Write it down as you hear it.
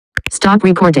Stop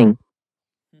recording.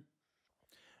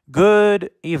 Good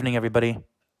evening, everybody.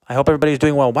 I hope everybody's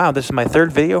doing well. Wow, this is my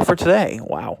third video for today.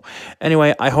 Wow.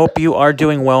 Anyway, I hope you are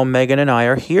doing well. Megan and I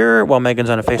are here while Megan's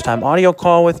on a FaceTime audio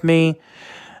call with me.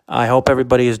 I hope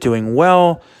everybody is doing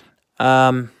well.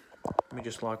 Let me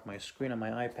just lock my screen on my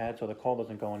iPad so the call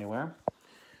doesn't go anywhere.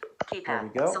 Keypad. There we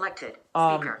go. Selected.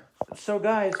 Speaker. So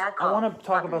guys, Add I call. want to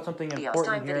talk Button. about something Videos,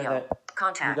 important time here video. that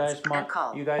Contacts. you guys End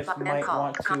call. Button. might End call.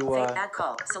 want to Add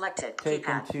call. Selected. take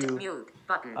Keypad. into Mute.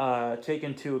 Button. take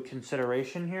into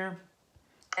consideration here.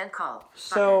 End call. Button.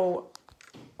 So,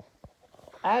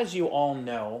 as you all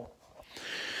know,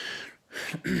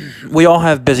 we all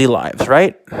have busy lives,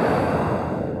 right?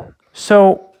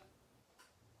 So,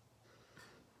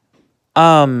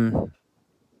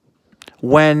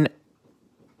 when,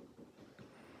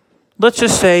 let's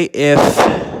just say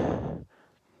if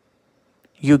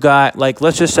you got, like,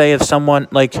 let's just say if someone,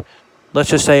 like, let's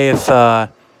just say if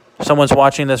someone's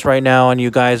watching this right now and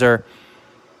you guys are,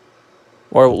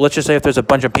 or let's just say if there's a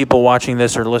bunch of people watching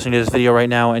this or listening to this video right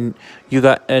now and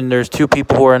there's two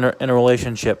people who are in a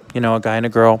relationship, you know, a guy and a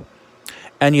girl,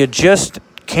 and you just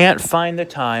can't find the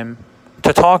time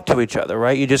to talk to each other,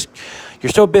 right? You're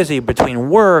so busy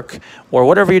between work or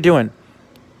whatever you're doing.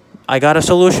 I got a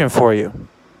solution for you.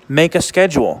 Make a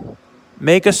schedule.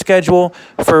 Make a schedule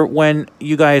for when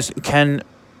you guys can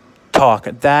talk.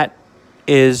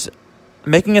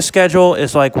 Making a schedule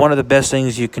is like one of the best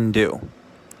things you can do.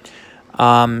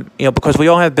 Because we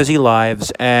all have busy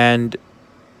lives and,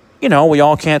 we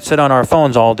all can't sit on our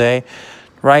phones all day,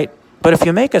 right? But if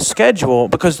you make a schedule,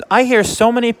 because I hear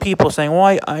so many people saying,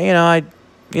 well, I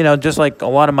just like a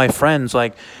lot of my friends,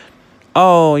 like,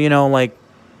 oh, like,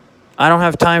 I don't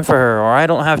have time for her, or I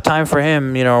don't have time for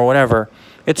him, or whatever.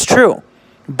 It's true.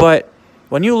 But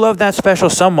when you love that special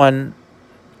someone,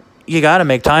 you got to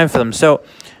make time for them. So,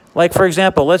 like, for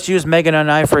example, let's use Megan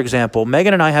and I, for example.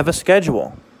 Megan and I have a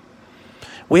schedule.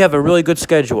 We have a really good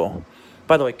schedule.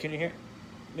 By the way, can you hear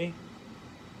me?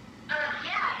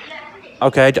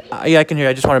 Okay, I can hear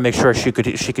you. I just want to make sure she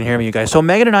can hear me, you guys. So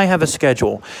Megan and I have a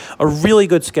schedule, a really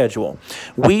good schedule.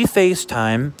 We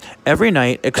FaceTime every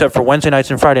night except for Wednesday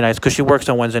nights and Friday nights because she works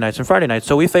on Wednesday nights and Friday nights.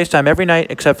 So we FaceTime every night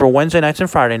except for Wednesday nights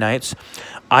and Friday nights.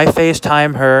 I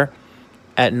FaceTime her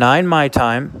at 9 my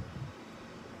time,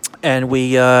 and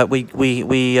we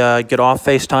get off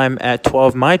FaceTime at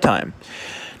 12 my time.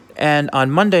 And on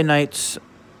Monday nights,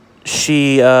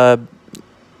 she goes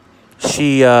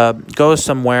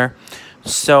somewhere.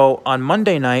 So on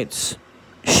Monday nights,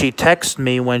 she texts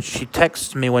me when she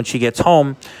gets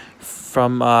home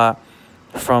from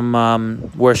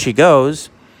where she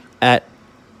goes and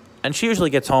she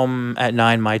usually gets home at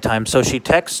 9 my time. So she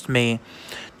texts me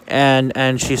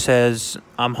and she says,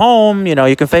 I'm home, you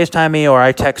can FaceTime me, or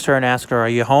I text her and ask her, are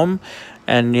you home?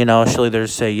 And, she'll either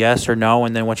say yes or no.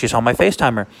 And then when she's home, I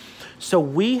FaceTime her. So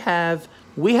we have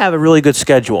a really good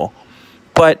schedule,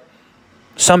 but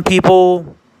some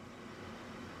people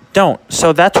don't.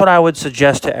 So that's what I would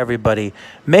suggest to everybody.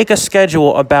 Make a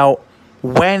schedule about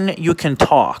when you can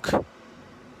talk.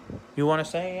 You want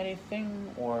to say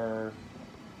anything, or?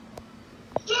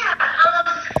 Yeah,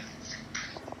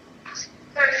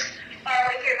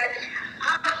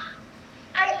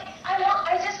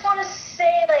 I just want to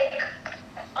say, like,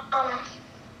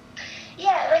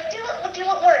 do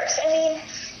what works. I mean,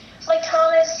 like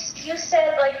Thomas, you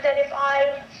said, like, that if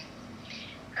I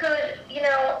could,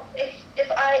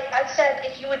 if I said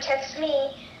if you would text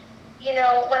me, when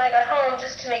I got home,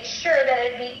 just to make sure that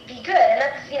it'd be good, and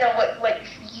that's, what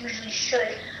usually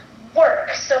should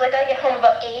work. So, like, I get home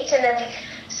about 8, and then we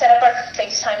set up our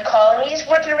FaceTime call, and we just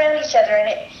work it around each other, and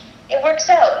it works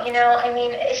out, I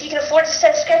mean, if you can afford to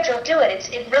set a schedule, do it.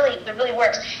 It really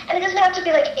works. And it doesn't have to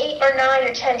be like 8 or 9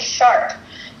 or 10 sharp,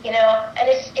 and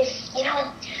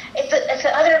if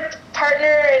the other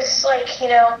partner is like,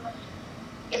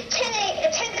 it's 10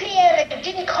 p.m. and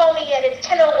you didn't call me yet, it's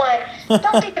 10:01.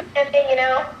 Don't be demanding,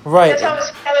 Right. Thomas,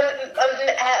 I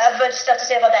have a bunch of stuff to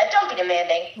say about that. Don't be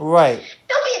demanding. Right.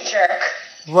 Don't be a jerk.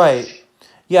 Right.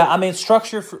 Yeah, I mean,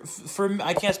 structure for me,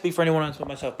 I can't speak for anyone else but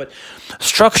myself, but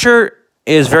structure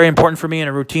is very important for me, and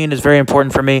a routine is very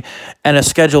important for me, and a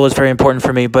schedule is very important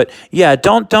for me. But yeah,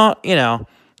 don't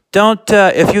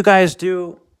if you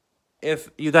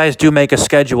guys do make a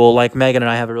schedule, like Megan and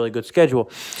I have a really good schedule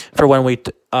for when we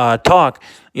talk,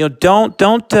 don't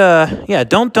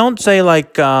say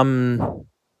like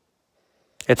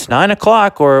it's 9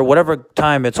 o'clock or whatever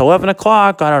time, it's 11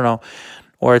 o'clock, I don't know.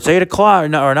 Or it's 8 o'clock or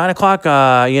 9 o'clock,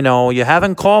 you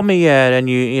haven't called me yet, and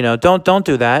don't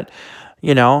do that,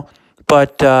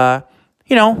 But to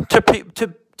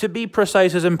be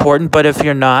precise is important. But if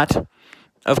you're not,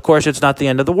 of course, it's not the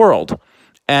end of the world.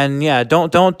 And yeah,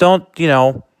 don't, how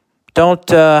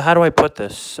do I put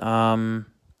this?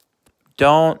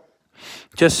 Don't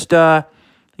just, if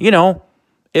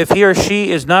he or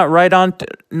she is not right on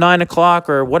 9 o'clock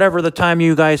or whatever the time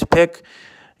you guys pick,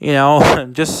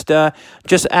 just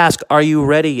ask, are you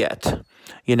ready yet?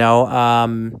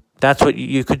 That's what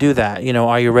you could do that.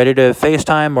 Are you ready to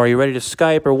FaceTime, or are you ready to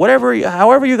Skype, or whatever,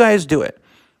 however you guys do it.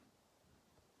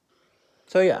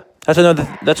 So yeah, that's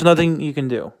another thing you can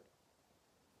do.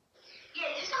 Yeah,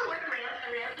 just don't work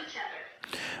around each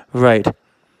other. Right.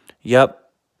 Yep.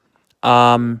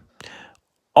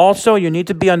 Also, you need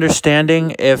to be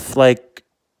understanding if, like,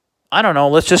 I don't know,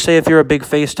 let's just say if you're a big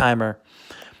FaceTimer,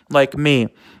 like me,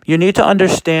 you need to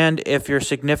understand if your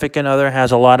significant other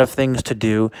has a lot of things to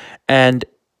do, and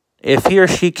if he or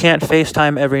she can't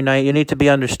FaceTime every night, you need to be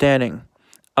understanding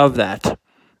of that,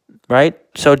 right?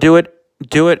 So do it,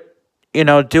 do it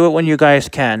when you guys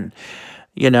can,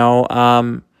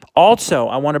 Also,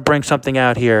 I want to bring something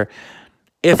out here.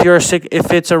 If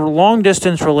it's a long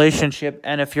distance relationship,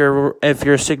 and if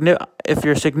your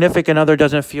significant other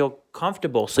doesn't feel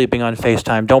comfortable sleeping on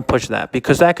FaceTime, don't push that,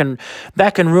 because that can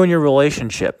ruin your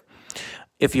relationship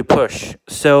if you push.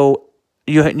 So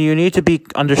you need to be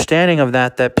understanding of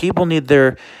that people need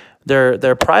their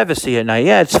privacy at night.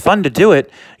 Yeah, it's fun to do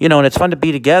it, and it's fun to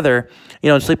be together,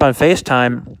 and sleep on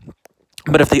FaceTime.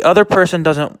 But if the other person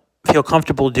doesn't feel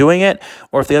comfortable doing it,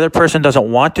 or if the other person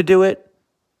doesn't want to do it,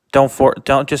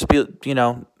 don't just be,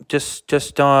 just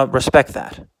respect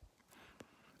that.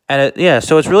 And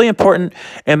so it's really important,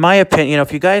 in my opinion,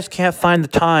 if you guys can't find the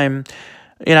time,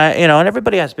 and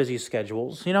everybody has busy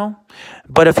schedules,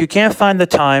 but if you can't find the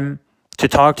time to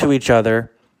talk to each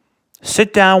other,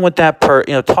 sit down with that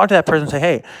talk to that person and say,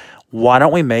 hey, why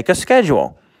don't we make a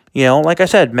schedule? Like I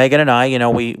said, Megan and I,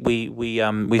 we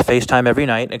FaceTime every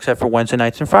night except for Wednesday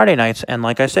nights and Friday nights. And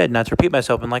like I said, not to repeat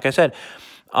myself, and like I said,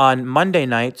 on Monday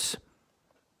nights,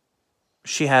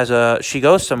 she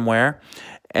goes somewhere,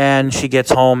 and she gets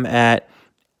home at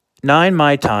 9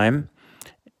 my time,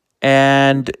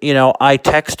 and I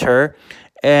text her,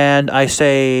 and I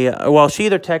say, well, she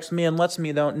either texts me and lets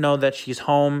me know that she's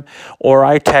home, or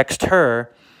I text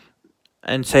her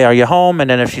and say, are you home? And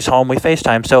then if she's home, we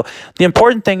FaceTime. So the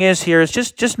important thing is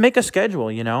just make a schedule,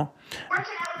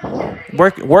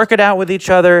 Work it out with each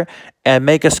other and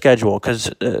make a schedule,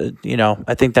 because,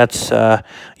 I think that's,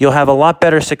 you'll have a lot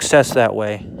better success that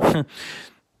way.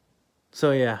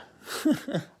 So, yeah.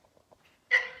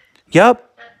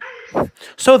 Yep.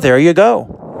 So there you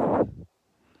go.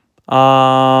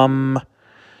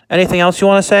 Anything else you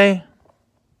want to say?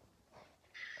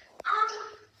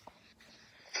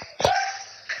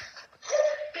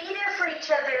 Be there for each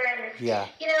other, and Yeah.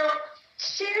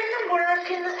 share the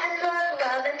work and the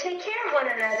love, and take care of one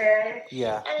another. And,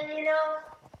 Yeah. And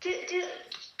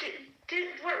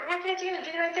work it together,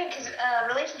 do the right thing, because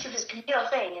relationship is a communal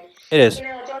thing. And, It is.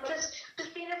 Don't just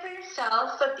be in it for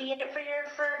yourself, but be in it for your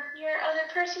other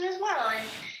person as well. And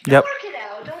Yep. work it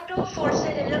out. Don't force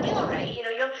it, and it'll be all right.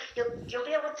 You'll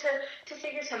be able to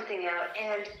figure something out,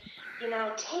 and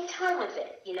take time with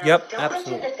it. Yep, don't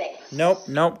absolutely. rush into things. Nope.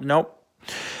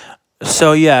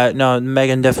 So yeah, no,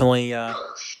 Megan definitely.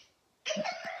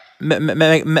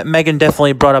 Megan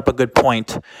definitely brought up a good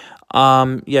point.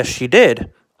 Yes, she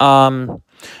did.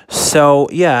 So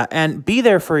yeah, and be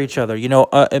there for each other.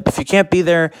 If you can't be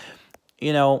there,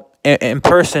 in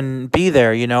person, be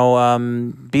there.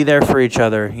 Be there for each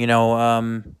other.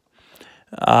 And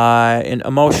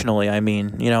emotionally, I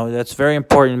mean, that's very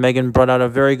important. Megan brought out a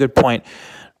very good point.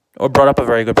 Or brought up a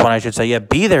very good point, I should say. Yeah,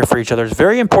 be there for each other. It's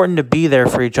very important to be there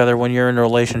for each other when you're in a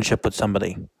relationship with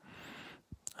somebody.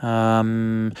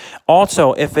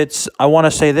 Also, I want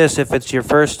to say this, if it's your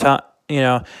first time,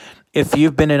 if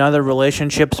you've been in other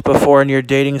relationships before and you're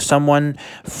dating someone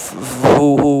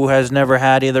who has never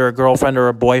had either a girlfriend or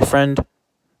a boyfriend,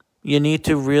 you need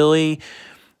to really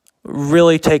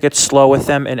take it slow with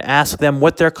them and ask them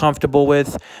what they're comfortable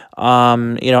with.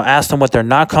 Ask them what they're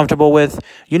not comfortable with.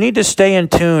 You need to stay in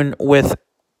tune with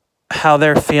how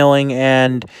they're feeling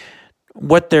and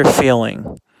what they're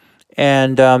feeling.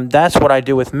 And that's what I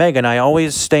do with Megan. I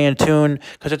always stay in tune,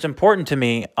 because it's important to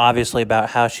me, obviously, about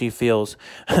how she feels.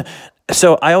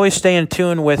 So I always stay in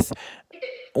tune with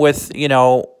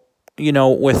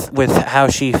how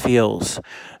she feels.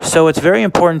 So it's very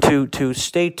important to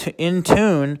stay in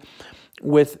tune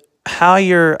with how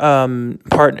your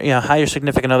partner, how your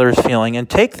significant other is feeling, and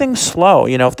take things slow.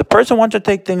 If the person wants to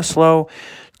take things slow,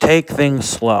 take things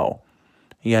slow.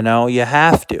 You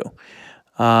have to.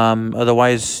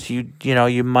 Otherwise,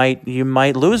 you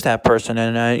might lose that person,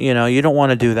 and you don't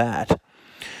want to do that.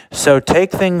 So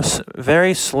take things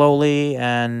very slowly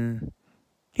and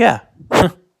yeah.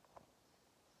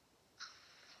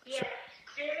 Yeah,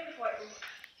 very important.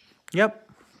 Yep.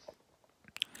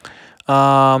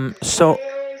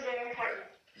 Very, very important.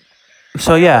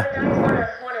 So A lot yeah. of guys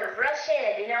wanna rush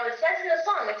in. You know, it says in the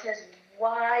song, it says,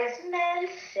 "Wise men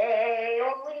say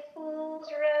only fools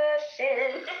rush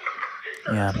in."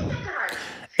 So Yeah. take that to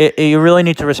heart. You really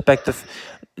need to respect the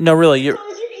no, really, you're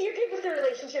Thomas, you're good with the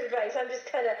relationship advice. I'm just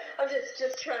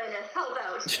trying to help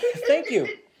out. thank you.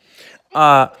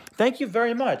 Thank you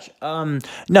very much.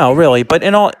 No, really, but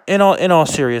in all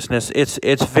seriousness,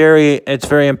 it's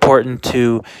very important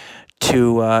to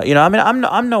I mean,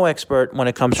 I'm no expert when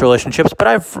it comes to relationships, but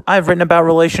I've written about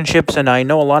relationships and I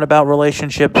know a lot about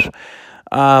relationships.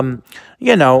 So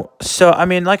I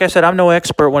mean, like I said, I'm no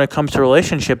expert when it comes to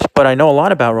relationships, but I know a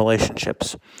lot about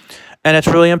relationships, and it's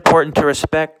really important to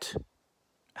respect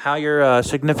how your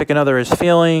significant other is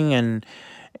feeling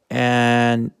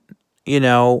and you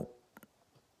know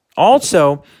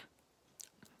also,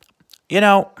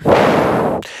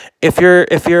 if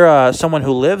you're someone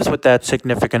who lives with that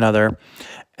significant other,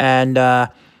 and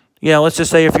let's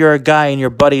just say if you're a guy and your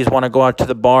buddies want to go out to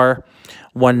the bar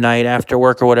one night after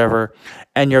work or whatever,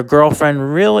 and your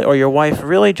girlfriend really or your wife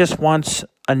really just wants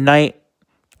a night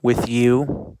with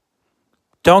you,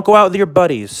 don't go out with your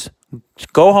buddies.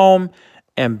 Go home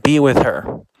and be with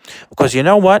her, because you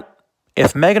know what?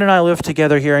 If Megan and I live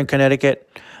together here in Connecticut,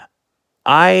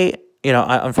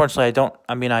 unfortunately, I don't.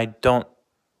 I mean, I don't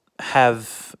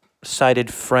have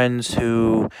sighted friends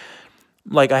who,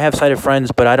 like, I have sighted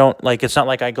friends, but I don't like. It's not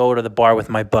like I go to the bar with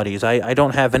my buddies. I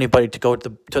don't have anybody to go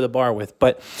to the bar with.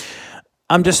 But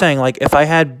I'm just saying, like, if I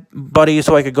had buddies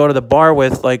who I could go to the bar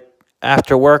with, like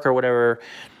after work or whatever,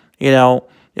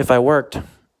 if I worked,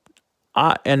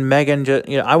 and Megan,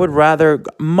 I would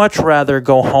much rather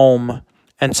go home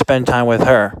and spend time with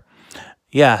her.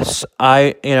 Yes,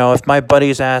 if my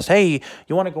buddies asked, "Hey,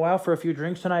 you want to go out for a few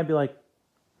drinks tonight?" I'd be like,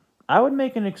 I would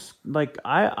make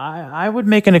I would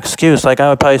make an excuse. Like I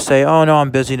would probably say, "Oh no,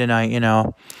 I'm busy tonight,"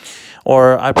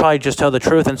 or I'd probably just tell the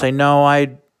truth and say, "No,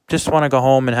 I just want to go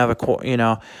home and have a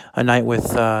night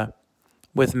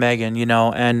with Megan,"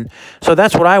 and so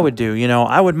that's what I would do.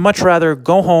 I would much rather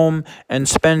go home and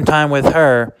spend time with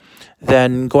her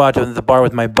than go out to the bar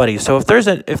with my buddies. So if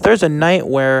there's a night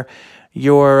where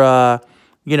your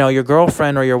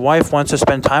girlfriend or your wife wants to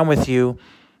spend time with you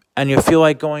and you feel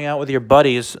like going out with your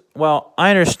buddies, well, I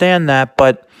understand that,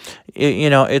 but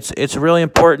it's really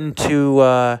important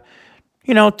to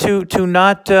to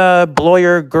not blow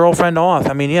your girlfriend off.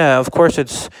 I mean, yeah, of course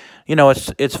it's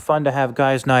fun to have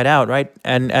guys' night out, right?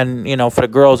 And for the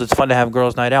girls, it's fun to have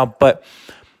girls' night out, but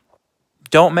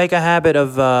don't make a habit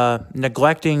of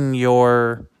neglecting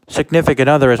your significant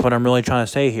other is what I'm really trying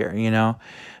to say here,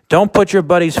 Don't put your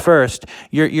buddies first.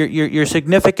 Your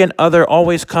significant other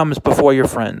always comes before your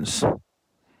friends.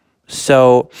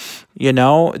 So,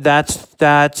 that's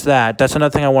that. That's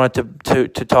another thing I wanted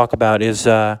to talk about is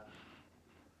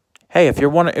hey, if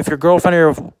your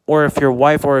girlfriend or if your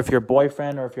wife or if your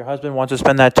boyfriend or if your husband wants to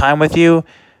spend that time with you,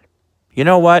 you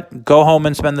know what? Go home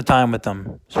and spend time with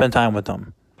them. Spend time with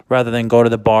them rather than go to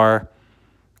the bar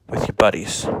with your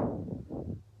buddies.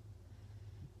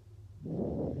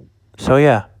 So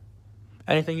yeah.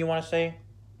 Anything you want to say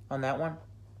on that one?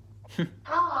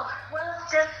 Oh, well,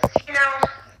 just,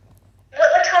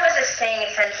 what Thomas is saying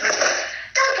essentially,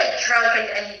 don't get drunk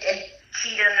and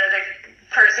cheat on another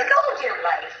person. Go with your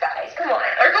life, guys. Come on.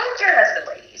 Or go with your husband,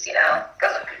 ladies, Go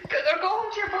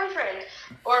home to your boyfriend.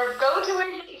 Or go to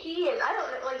where he is. I don't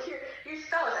know, like your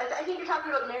spouse. I think you're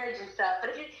talking about marriage and stuff. But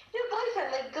if your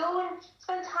boyfriend, like, go and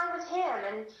spend time with him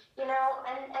and,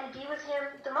 and be with him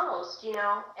the most,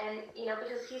 and,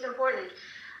 because he's important.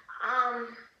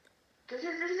 This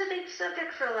is a big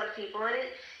subject for a lot of people, and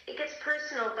it gets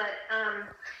personal, but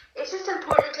it's just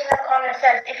important to have common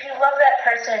sense. If you love that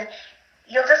person,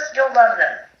 you'll love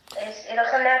them. It'll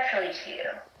come naturally to you.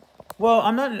 Well,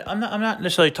 I'm not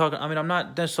necessarily talking. I mean, I'm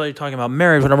not necessarily talking about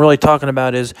marriage. What I'm really talking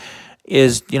about is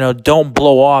don't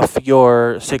blow off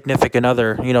your significant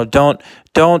other. Don't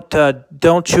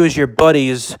choose your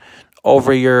buddies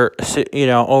over your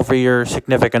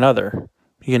significant other.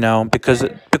 Because Your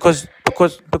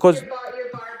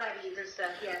bar buddies and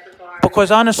stuff, yeah, the bar.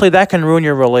 Because honestly, that can ruin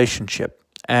your relationship.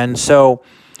 And so,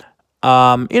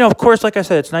 of course, like I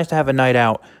said, it's nice to have a night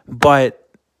out, but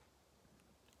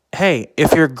hey,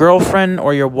 if your girlfriend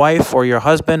or your wife or your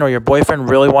husband or your boyfriend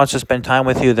really wants to spend time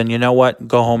with you, then you know what?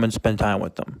 Go home and spend time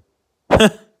with them.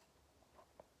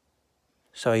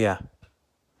 So, yeah.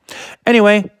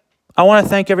 Anyway, I want to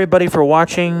thank everybody for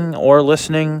watching or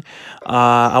listening.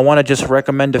 I want to just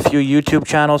recommend a few YouTube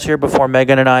channels here before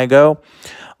Megan and I go.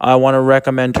 I want to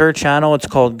recommend her channel. It's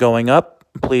called Going Up.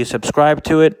 Please subscribe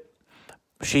to it.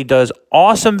 She does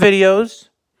awesome videos.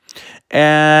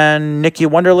 And Nikki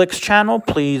Wonderlick's channel,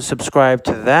 please subscribe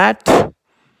to that.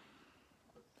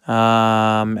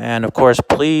 And of course,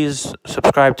 please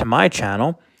subscribe to my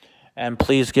channel. And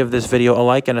please give this video a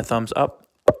like and a thumbs up.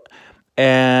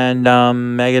 And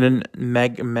Megan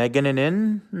and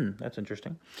In. That's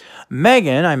interesting.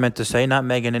 Megan, I meant to say, not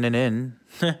Megan and In.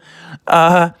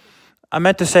 I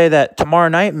meant to say that tomorrow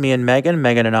night, me and Megan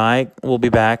and I will be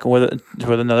back with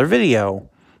another video.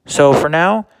 So for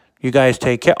now, you guys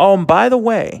take care. Oh, and by the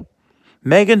way,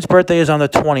 Megan's birthday is on the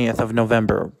 20th of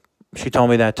November. She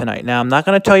told me that tonight. Now, I'm not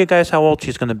going to tell you guys how old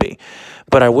she's going to be,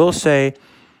 but I will say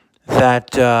that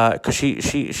because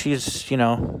she's you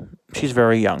know, she's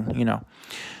very young, you know,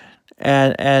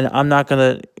 and I'm not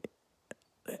going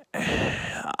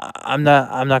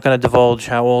to divulge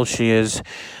how old she is.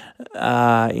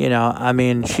 You know, I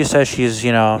mean, she says she's,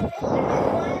 you know, and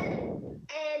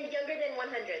younger than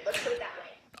 100. Let's put it that way.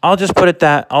 I'll just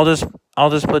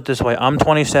put it this way. I'm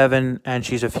 27 and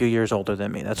she's a few years older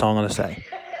than me. That's all I'm going to say.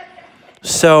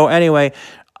 So anyway,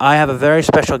 I have a very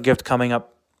special gift coming up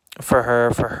for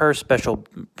her special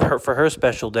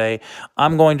day.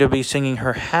 I'm going to be singing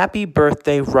her happy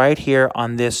birthday right here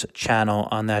on this channel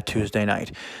on that Tuesday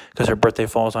night, because her birthday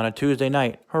falls on a Tuesday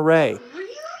night. Hooray.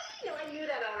 Really? No, I knew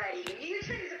that already. You were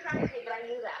trying to surprise me, but I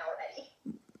knew that already.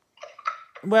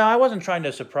 Well, I wasn't trying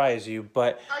to surprise you,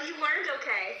 but Oh, you weren't?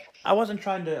 Okay. I wasn't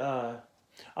trying to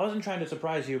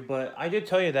surprise you, but I did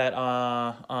tell you that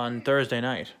on Thursday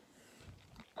night.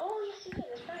 Oh, yes, you did.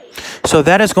 That's right. So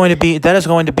that is going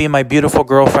to be my beautiful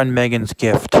girlfriend Megan's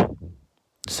gift.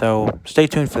 So stay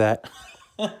tuned for that.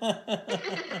 Well, thank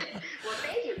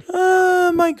you.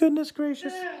 My goodness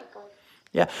gracious.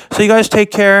 Yeah. So you guys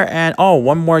take care. And oh,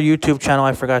 one more YouTube channel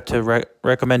I forgot to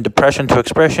recommend: Depression to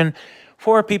Expression.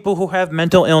 For people who have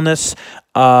mental illness,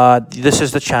 this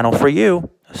is the channel for you.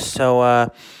 So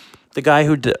the guy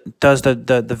who does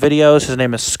the videos, his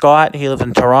name is Scott. He lives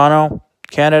in Toronto,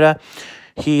 Canada.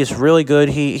 He's really good.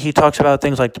 He talks about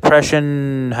things like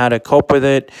depression, how to cope with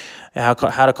it, how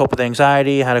to cope with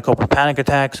anxiety, how to cope with panic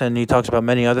attacks, and he talks about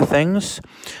many other things,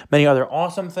 many other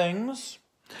awesome things.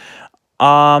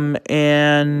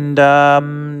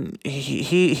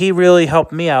 He really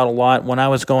helped me out a lot when I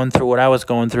was going through what I was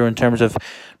going through in terms of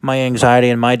my anxiety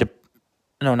and my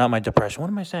no, not my depression. What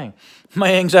am I saying?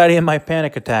 My anxiety and my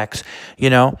panic attacks,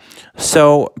 you know.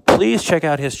 So please check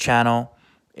out his channel.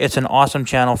 It's an awesome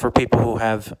channel for people who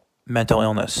have mental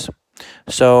illness.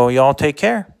 So y'all take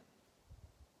care.